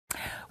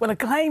Well,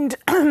 acclaimed,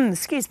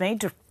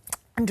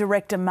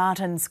 director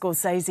Martin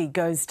Scorsese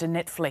goes to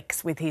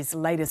Netflix with his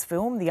latest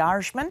film, The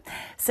Irishman,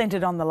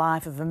 centred on the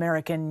life of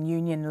American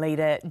Union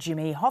leader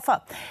Jimmy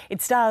Hoffa.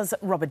 It stars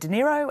Robert De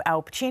Niro,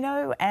 Al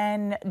Pacino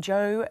and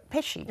Joe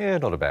Pesci. Yeah,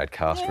 not a bad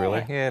cast,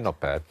 really. Yeah,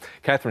 not bad.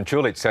 Katherine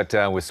Tulich sat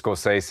down with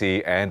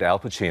Scorsese and Al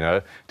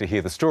Pacino to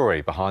hear the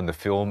story behind the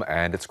film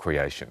and its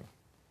creation.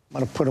 I'm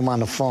going to put him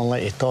on the phone and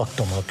let you talk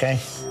to him, okay?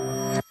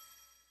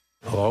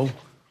 Hello?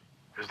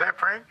 Is that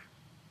Frank?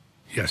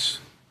 Yes.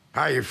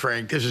 Hiya,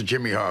 Frank. This is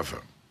Jimmy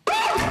Hoffa.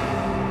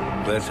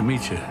 Glad to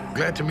meet you.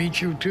 Glad to meet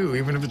you, too,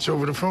 even if it's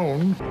over the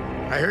phone.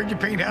 I heard you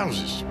paint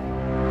houses.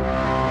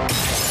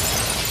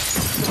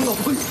 No,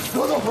 please.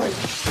 No, Frank.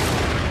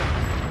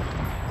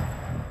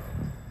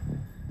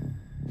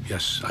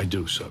 Yes, I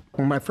do, sir.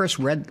 When I first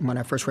read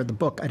the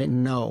book, I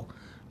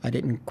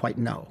didn't quite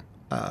know.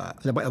 I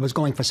was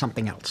going for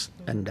something else,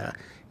 and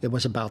it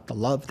was about the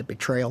love, the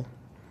betrayal,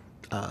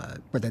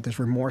 whether there's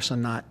remorse or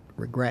not,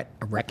 regret,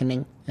 a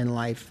reckoning in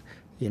life.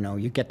 You know,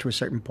 you get to a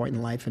certain point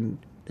in life, and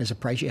there's a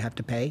price you have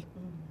to pay.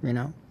 You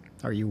know,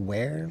 are you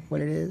aware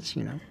what it is?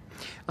 You know,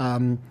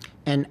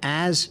 and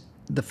as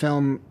the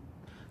film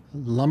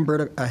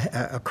lumbered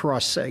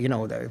across,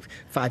 the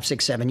 5,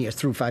 6, 7 years,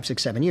 through 5,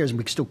 6, 7 years, and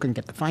we still couldn't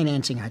get the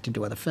financing. I had to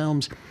do other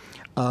films.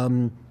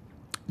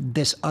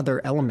 This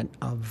other element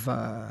of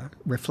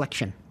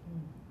reflection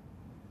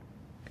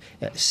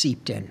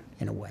seeped in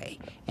a way,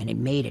 and it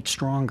made it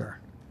stronger.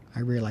 I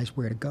realized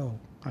where to go.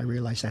 I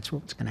realized that's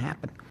what's going to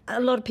happen. A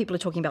lot of people are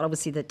talking about,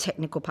 obviously, the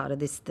technical part of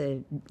this,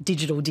 the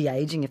digital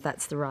de-aging, if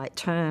that's the right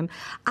term.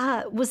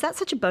 Was that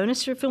such a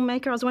bonus for a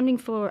filmmaker? I was wondering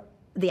for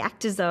the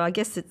actors, though, I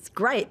guess it's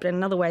great, but in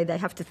another way, they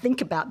have to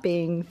think about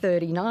being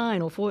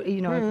 39 or 40,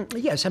 you know.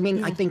 Yes, I mean,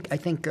 yeah. I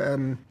think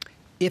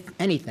if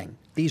anything,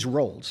 these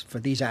roles for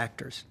these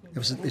actors,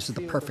 this is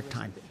the perfect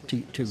time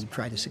to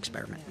try this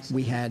experiment.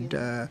 We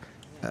had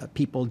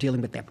people dealing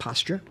with their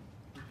posture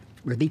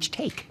with each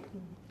take.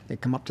 They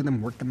come up to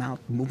them, work them out,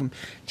 move them,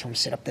 tell them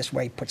sit up this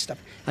way, put stuff.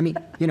 I mean,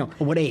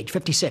 what age?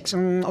 56.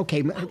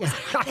 Okay.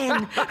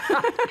 Can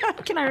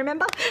I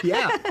remember?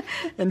 Yeah.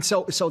 And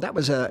so that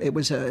was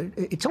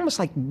it's almost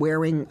like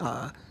wearing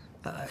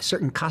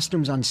certain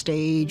costumes on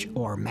stage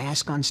or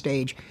mask on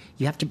stage.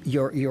 You have to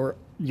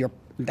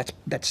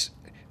that's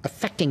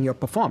affecting your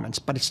performance,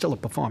 but it's still a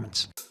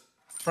performance.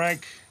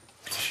 Frank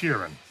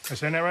Sheeran. Am I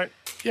saying that right?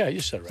 Yeah,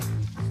 you said right.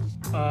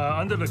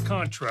 Under the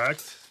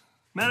contract,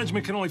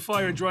 management can only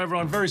fire a driver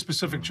on very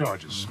specific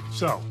charges.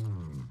 So,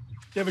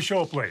 you ever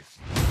show up late?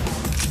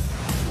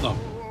 No.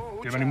 Do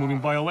you have any moving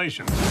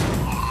violations?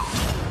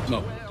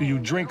 No. Do you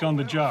drink on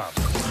the job?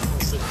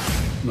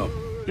 No.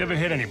 You ever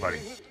hit anybody?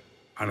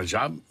 On a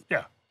job?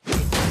 Yeah.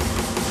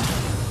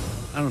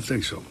 I don't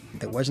think so.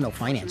 There was no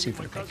financing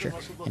for the picture,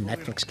 and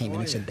Netflix came in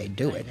and said they'd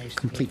do it.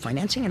 Complete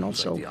financing and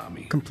also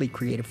complete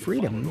creative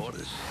freedom.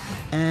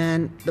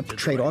 And the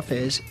trade-off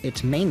is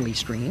it's mainly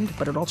streamed,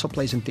 but it also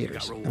plays in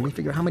theaters. And we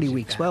figure how many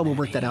weeks? Well, we'll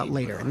work that out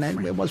later. And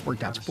then it was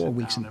worked out. It's 4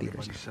 weeks in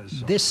theaters.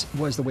 This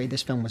was the way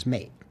this film was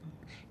made.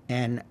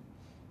 And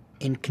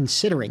in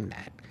considering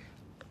that,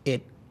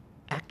 it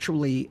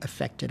actually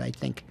affected, I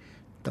think,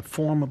 the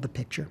form of the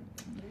picture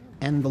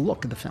and the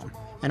look of the film.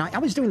 And I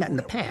was doing that in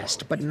the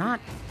past, but not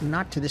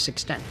to this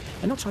extent.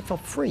 And also I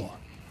felt free.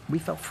 We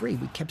felt free.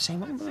 We kept saying,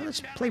 well,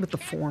 let's play with the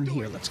form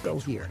here. Let's go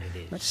here.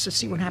 Let's just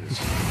see what happens.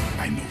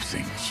 I know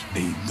things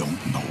they don't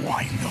know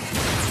I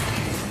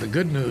know. The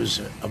good news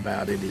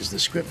about it is the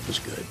script was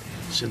good.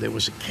 So there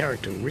was a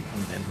character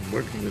written and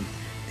working with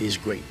these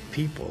great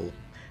people,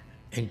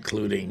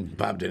 including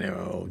Bob De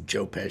Niro,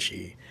 Joe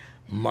Pesci,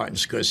 Martin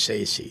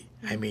Scorsese.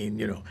 I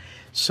mean,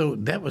 so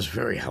that was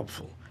very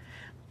helpful.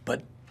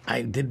 But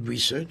I did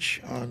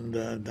research on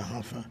the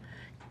Hoffa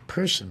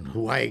person,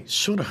 who I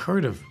sort of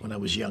heard of when I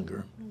was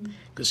younger,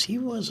 because he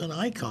was an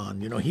icon.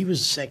 He was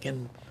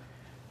the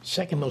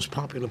second most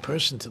popular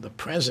person to the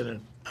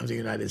president of the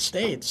United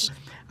States.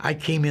 I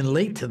came in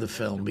late to the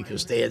film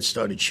because they had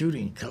started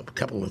shooting a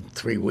couple of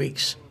 3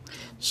 weeks.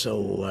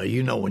 So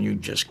when you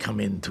just come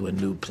into a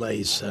new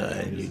place,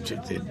 and you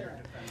just did.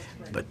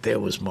 But there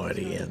was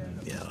Marty,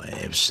 and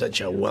it was such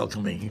a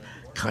welcoming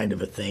kind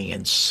of a thing,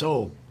 and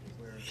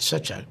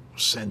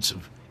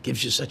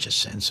gives you such a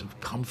sense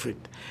of comfort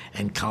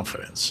and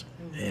confidence.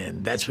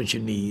 And that's what you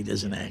need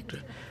as an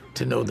actor,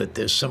 to know that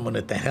there's someone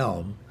at the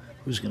helm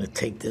who's going to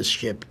take this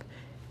ship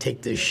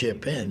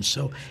in.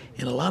 So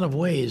in a lot of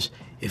ways,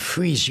 it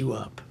frees you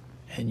up,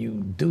 and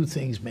you do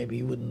things maybe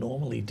you wouldn't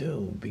normally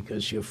do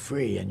because you're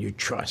free and you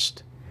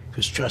trust.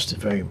 Because trust is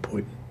very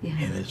important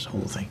in this whole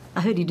thing.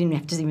 I heard you didn't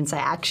have to even say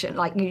action.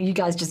 Like, you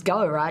guys just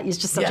go, right? It's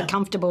just such a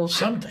comfortable...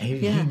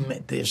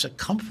 There's a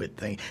comfort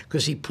thing,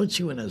 because he puts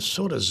you in a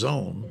sort of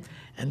zone,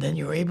 and then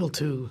you're able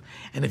to...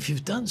 And if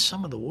you've done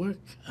some of the work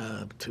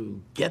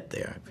to get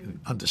there, if you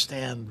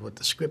understand what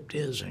the script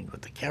is and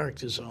what the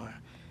characters are,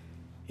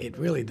 it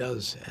really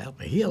does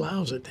help. He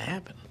allows it to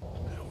happen.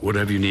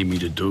 Whatever you need me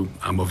to do,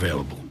 I'm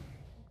available.